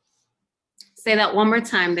 Say that one more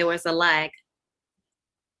time. There was a lag.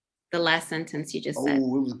 The last sentence you just said.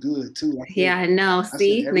 Oh, it was good too. Yeah, I know. I said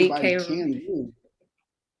See, everybody can win.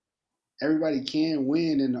 Everybody can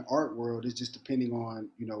win in the art world. It's just depending on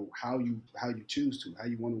how you choose to, how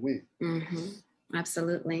you want to win. Mm-hmm.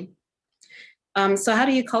 Absolutely. So how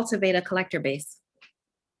do you cultivate a collector base?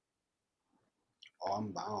 Oh,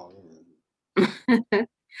 I'm down. I I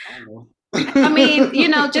don't know. mean,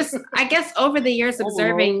 just I guess over the years I don't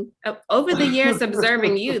observing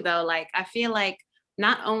know. you though, like I feel like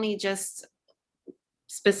not only just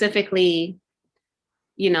specifically,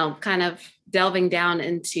 kind of delving down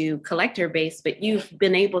into collector base, but you've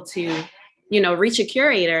been able to, reach a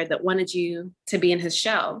curator that wanted you to be in his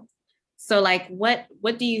show. So like what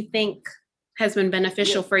do you think has been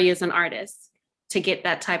beneficial Yeah, for you as an artist to get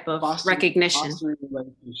that type of recognition? fostering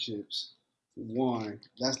relationships. One,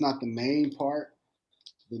 that's not the main part.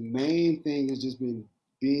 The main thing has just been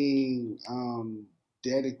being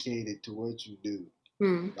dedicated to what you do.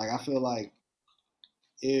 Hmm. Like I feel like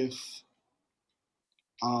if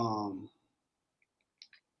um,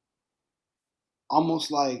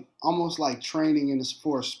 almost like training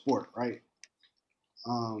for a sport, right?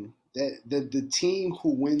 That the team who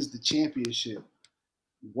wins the championship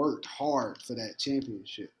worked hard for that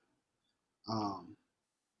championship, um,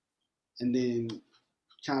 and then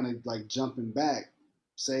kind of like jumping back,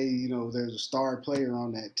 say there's a star player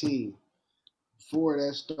on that team. For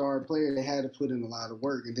that star player, they had to put in a lot of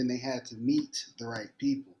work, and then they had to meet the right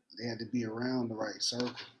people. They had to be around the right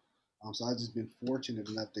circle. So I've just been fortunate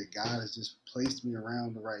enough that God has just placed me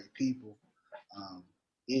around the right people, um,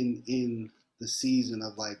 in the season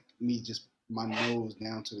of like me just my nose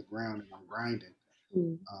down to the ground and I'm grinding.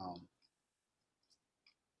 Hmm. Um,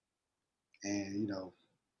 and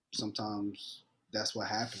sometimes that's what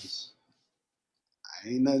happens.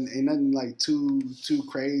 Ain't nothing like too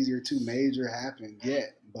crazy or too major happened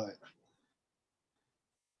yet, but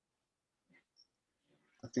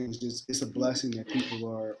I think it's a blessing that people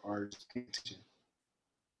are paying attention.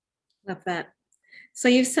 Love that. So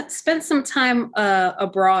you've spent some time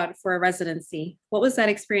abroad for a residency. What was that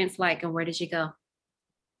experience like, and where did you go?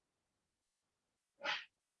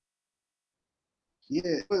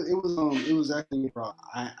 Yeah, it was actually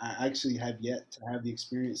I actually have yet to have the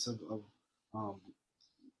experience of um,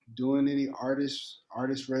 doing any artist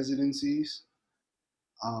residencies.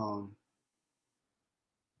 Um,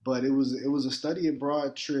 but it was a study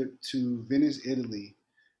abroad trip to Venice, Italy.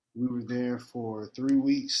 We were there for 3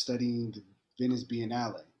 weeks studying the Venice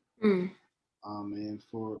Biennale. Mm.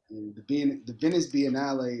 The Venice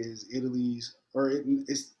Biennale is Italy's, or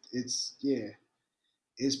it's yeah,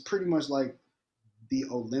 it's pretty much like the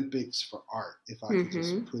Olympics for art, if I could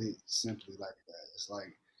just Mm-hmm. put it simply like that. It's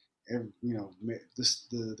like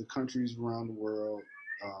the countries around the world,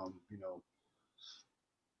 um, you know,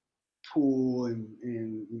 pool and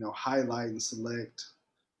highlight and select,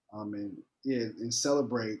 and yeah, and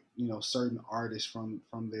celebrate certain artists from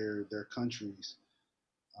their countries,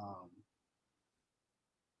 um,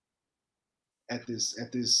 at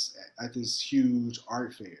this huge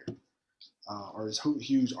art fair, or this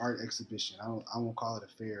huge art exhibition. I won't call it a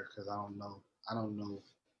fair because I don't know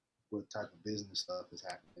what type of business stuff is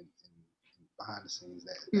happening behind the scenes.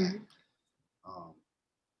 Mm-hmm.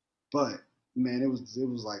 But man, it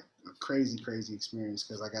was like a crazy experience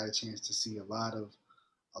because I got a chance to see a lot of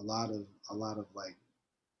like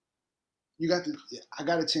I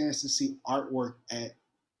got a chance to see artwork at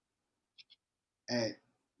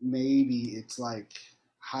maybe it's like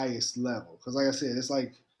highest level because like I said, it's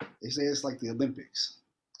like they say it's like the Olympics.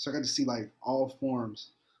 So I got to see like all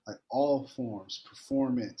forms,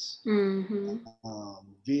 performance, Mm-hmm.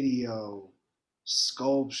 video,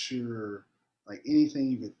 sculpture, like anything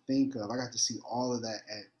you could think of. I got to see all of that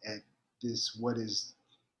at this what is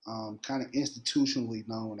kind of institutionally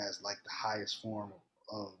known as like the highest form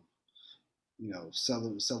of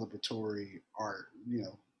celebratory art,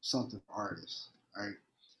 something for artists, right?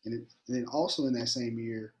 And then also in that same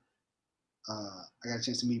year, I got a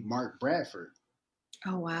chance to meet Mark Bradford,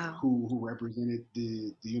 Oh, wow. who represented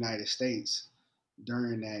the United States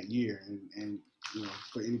during that year. And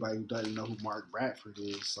for anybody who doesn't know who Mark Bradford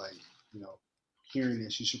is, like hearing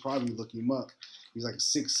this, you should probably look him up. He's like a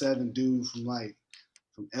 6'7" dude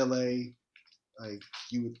from LA. Like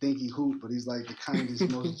you would think he hooped, but he's like the kindest,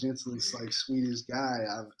 most gentlest, like sweetest guy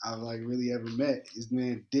I've like really ever met. This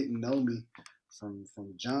man didn't know me from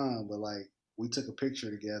John, but like we took a picture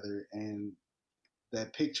together, and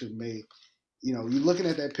that picture made you looking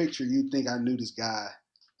at that picture, you'd think I knew this guy,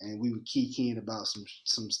 and we would keying about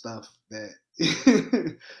some stuff that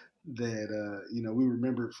that we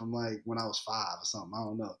remembered from like when I was 5 or something. I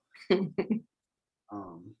don't know.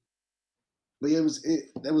 But yeah, it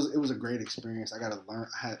was a great experience. I got to learn.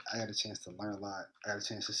 I had a chance to learn a lot. I got a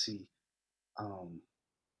chance to see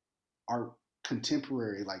art,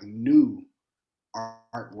 contemporary, like new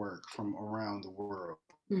artwork from around the world.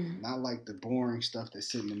 Mm-hmm. Not like the boring stuff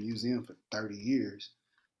that's sitting in a museum for 30 years,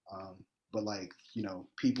 but like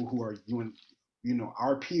people who are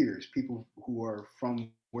our peers, people who are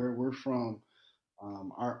from where we're from,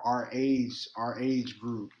 our age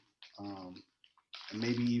group. And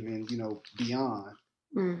maybe even beyond,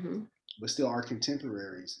 Mm-hmm. but still our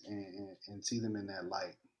contemporaries, and see them in that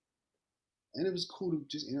light. And it was cool to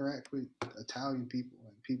just interact with Italian people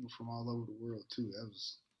and people from all over the world too.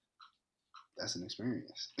 That's an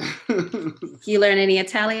experience. You learn any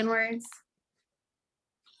Italian words?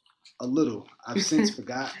 A little. I've since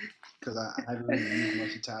forgot because I haven't really used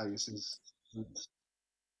much Italian since.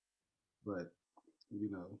 But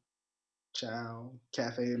ciao,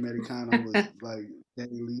 cafe americano was like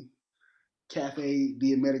daily. Cafe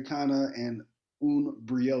di Americana and un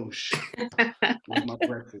brioche was my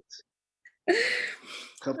breakfast.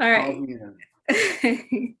 Cup of All right.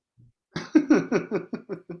 coffee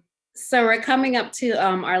So we're coming up to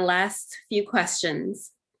our last few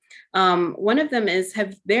questions. One of them is,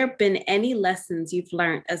 have there been any lessons you've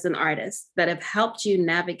learned as an artist that have helped you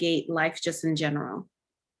navigate life just in general?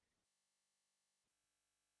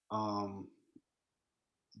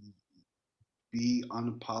 Be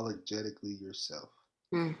unapologetically yourself.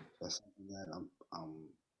 Mm. That's something that I'm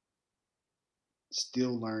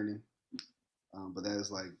still learning, but that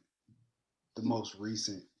is like the most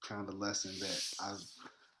recent kind of lesson that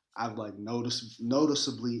I've like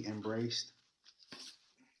noticeably embraced.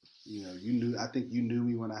 I think you knew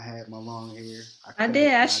me when I had my long hair. I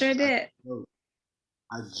did. I sure did.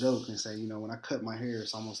 I joke and say, when I cut my hair,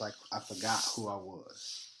 it's almost like I forgot who I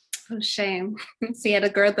was. Oh, shame. So you had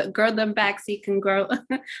to grow them back so you can grow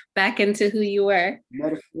back into who you were.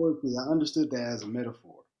 Metaphorically, I understood that as a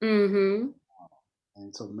metaphor. Mm-hmm.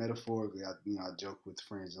 And so metaphorically, I joke with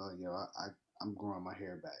friends, I'm growing my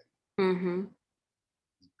hair back. Mm-hmm.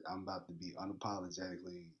 I'm about to be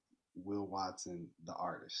unapologetically Will Watson, the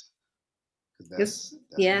artist. That's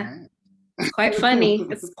yeah. It's quite funny.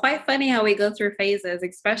 It's quite funny how we go through phases,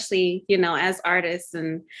 especially, as artists,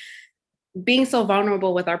 and being so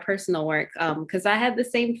vulnerable with our personal work. Because I had the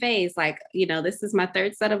same phase, like, this is my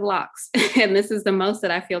 3rd set of locks and this is the most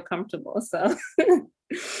that I feel comfortable. So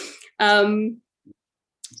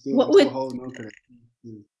what would holding on to that?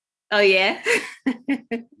 Oh yeah.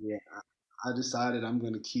 Yeah. I decided I'm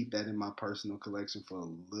going to keep that in my personal collection for a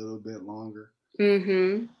little bit longer.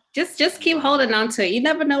 Mm-hmm. Just keep holding on to it. You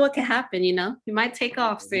never know what can happen. You might take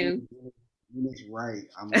off soon. When it's right,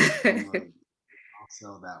 I'll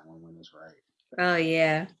sell that one when it's right. Oh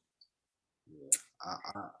yeah. Yeah.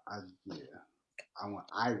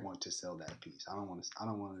 I want to sell that piece. I don't want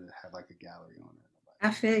to have like a gallery on it. I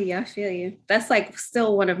feel you. That's like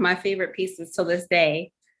still one of my favorite pieces to this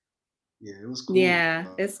day. Yeah, it was cool. Yeah,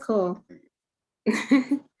 it's cool.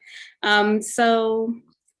 So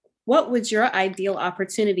what would your ideal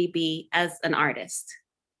opportunity be as an artist?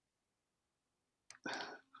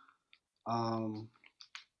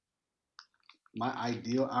 My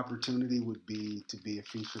ideal opportunity would be to be a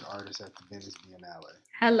featured artist at the Venice Biennale.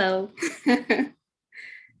 Hello.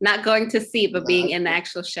 Not going to see, but But being in the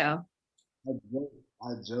actual show. I, joked,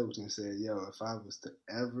 I joked and said, "Yo, if I was to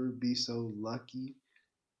ever be so lucky,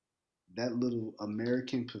 that little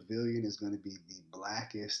American pavilion is going to be the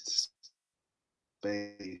blackest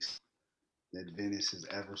space that Venice has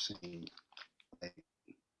ever seen." Like,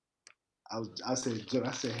 I said,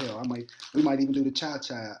 hell, we might even do the cha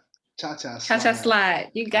cha Cha-cha slide. slide.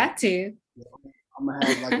 You Like, got to. I'm gonna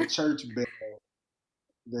have like a church bell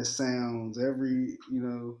that sounds at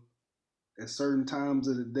certain times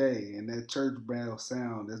of the day, and that church bell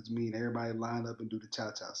sound, that's mean everybody line up and do the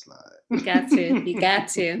cha cha slide. You got to. You got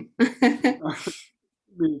to. I'm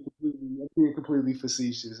being completely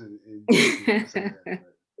facetious and joking when I say that, but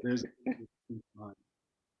there's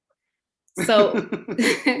So,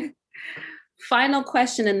 final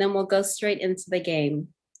question, and then we'll go straight into the game.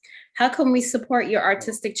 How can we support your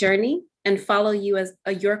artistic journey and follow you as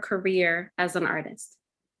your career as an artist?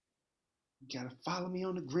 You gotta follow me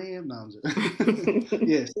on the gram now.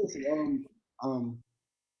 Yes. Um,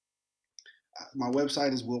 my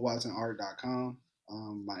website is willwatsonart.com.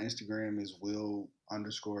 My Instagram is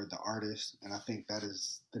will_the_artist, and I think that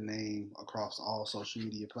is the name across all social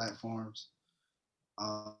media platforms.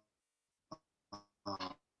 Uh,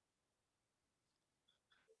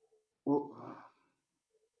 well,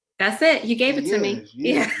 That's it. You gave it to me.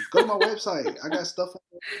 Yeah. Go to my website. I got stuff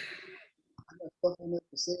on there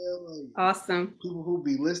for sale. Like, Awesome. people who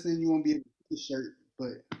be listening, you won't be able to get the shirt,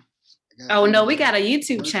 but oh no, we got a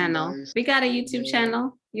YouTube channel. We got a YouTube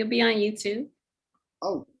channel. You'll be on YouTube.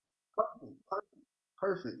 Oh,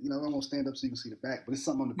 perfect. I'm gonna stand up so you can see the back, but it's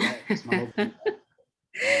something on the back. It's my logo.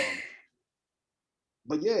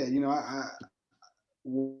 But yeah, I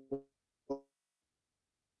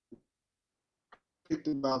picked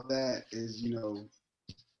about that is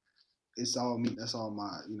it's all me. That's all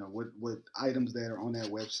my what items that are on that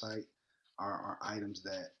website are items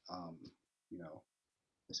that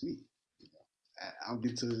it's me. I'll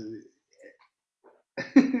get to.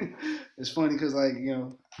 It's funny because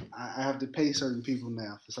I have to pay certain people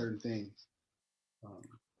now for certain things.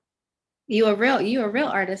 You a real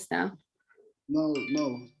artist now. No,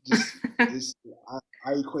 just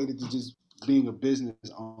I equate it to just being a business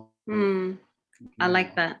owner. I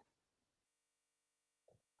like that.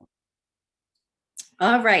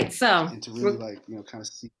 All right, so and to really kind of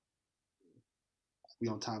see be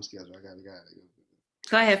on time schedule. I got it.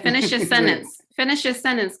 Go ahead, finish your sentence. Finish your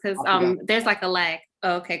sentence because there's like a lag.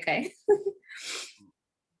 Oh, okay.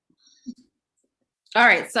 All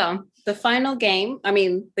right, so the final game,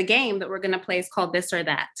 the game that we're gonna play is called This or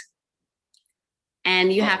That.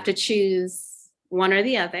 And you have to choose one or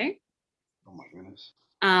the other. Oh my goodness.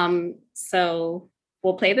 So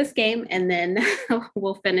we'll play this game and then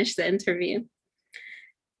we'll finish the interview.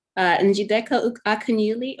 Njideka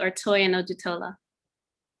Akunyili or Toya Nojutola?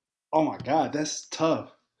 Oh my God, that's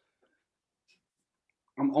tough.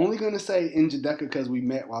 I'm only gonna say Njideka because we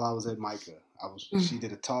met while I was at Micah. She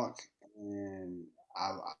did a talk and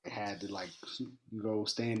I had to go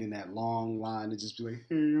stand in that long line and just be like,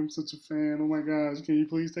 "Hey, I'm such a fan. Oh my gosh, can you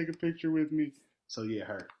please take a picture with me?" So yeah,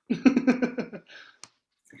 her.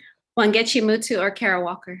 Wangechi Mutu or Kara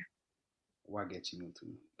Walker? Wangechi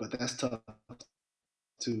Mutu, but that's tough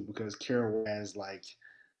too because Kara has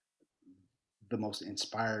the most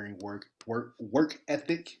inspiring work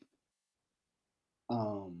ethic.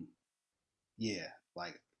 Yeah,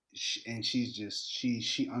 and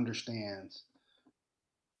she understands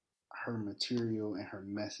her material and her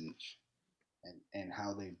message, and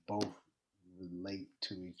how they both relate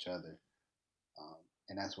to each other.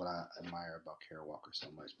 And that's what I admire about Kara Walker so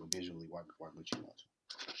much. But visually, why would you want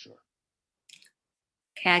to? For sure.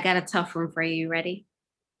 Okay, I got a tough one for you. Ready?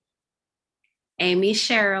 Amy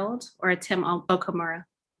Sherald or Tim Okamura?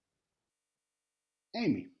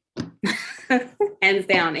 Amy. Hands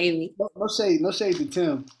down, Amy. No shade to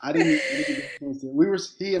Tim. I didn't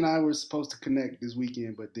he and I were supposed to connect this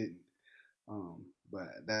weekend, but didn't. But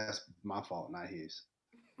that's my fault, not his.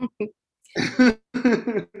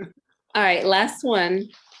 All right, last one.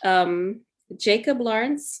 Jacob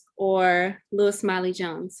Lawrence or Louis Smiley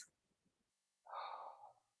Jones?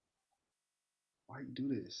 Why you do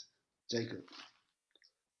this, Jacob?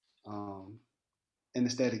 And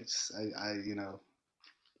aesthetics,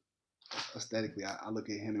 aesthetically, I look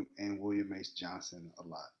at him and William H. Johnson a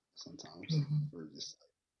lot sometimes. For just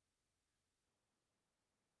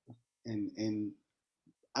and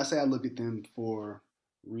I say I look at them for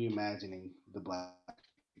reimagining the black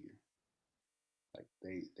figure. Like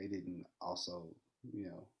they didn't also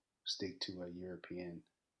stick to a European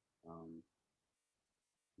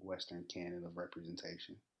Western canon of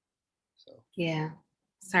representation. So Yeah.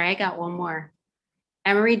 Sorry, I got one more.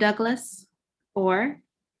 Emory Douglas or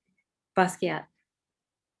Basquiat?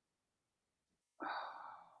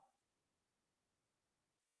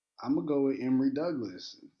 I'm gonna go with Emory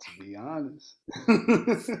Douglas, to be honest.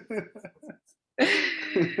 Definitely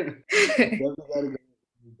gotta go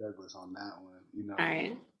with Douglas on that one. All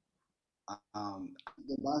right.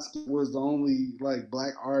 Basquiat was the only like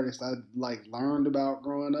black artist I like learned about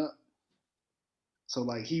growing up. So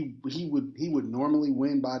like he would normally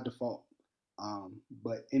win by default.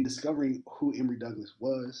 But in discovering who Emory Douglas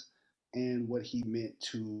was and what he meant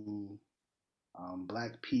to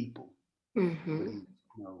black people, what Mm-hmm. he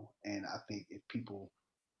and I think if people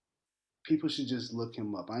should just look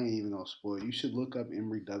him up. I ain't even gonna spoil it. You should look up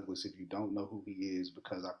Emory Douglas if you don't know who he is,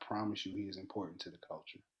 because I promise you he is important to the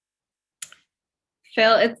culture.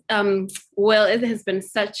 Phil, Will, it has been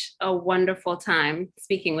such a wonderful time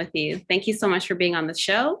speaking with you. Thank you so much for being on the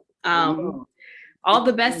show. All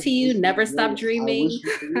the best to you. Never stop dreaming.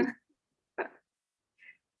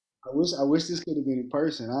 I wish this could have been in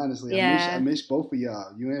person. Honestly, Yeah. I miss both of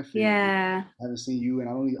y'all. You and Phil. Yeah. I haven't seen you, and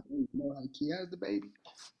I don't even know how he has the baby.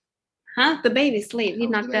 Huh? The baby sleep. He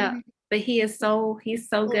How's the knocked out, baby? but he's so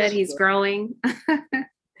Oh, good. that's He's what's up. growing,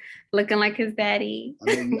 looking like his daddy.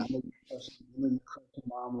 I know you crush your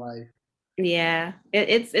mom life. Yeah,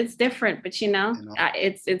 it's different, but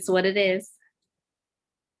it's what it is.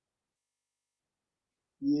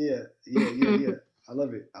 Yeah. I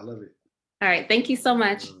love it. All right, thank you so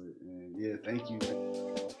much. I love it, man. Yeah, thank you.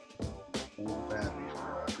 Thank you for having me.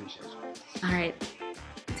 I appreciate you. All right,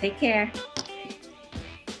 take care.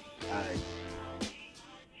 All right.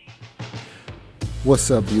 What's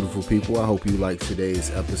up, beautiful people? I hope you liked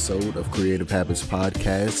today's episode of Creative Habits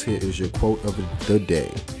Podcast. Here is your quote of the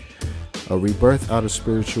day. A rebirth out of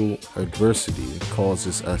spiritual adversity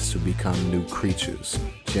causes us to become new creatures.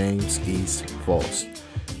 James East Voss.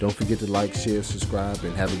 Don't forget to like, share, subscribe,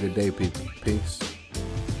 and have a good day, people. Peace.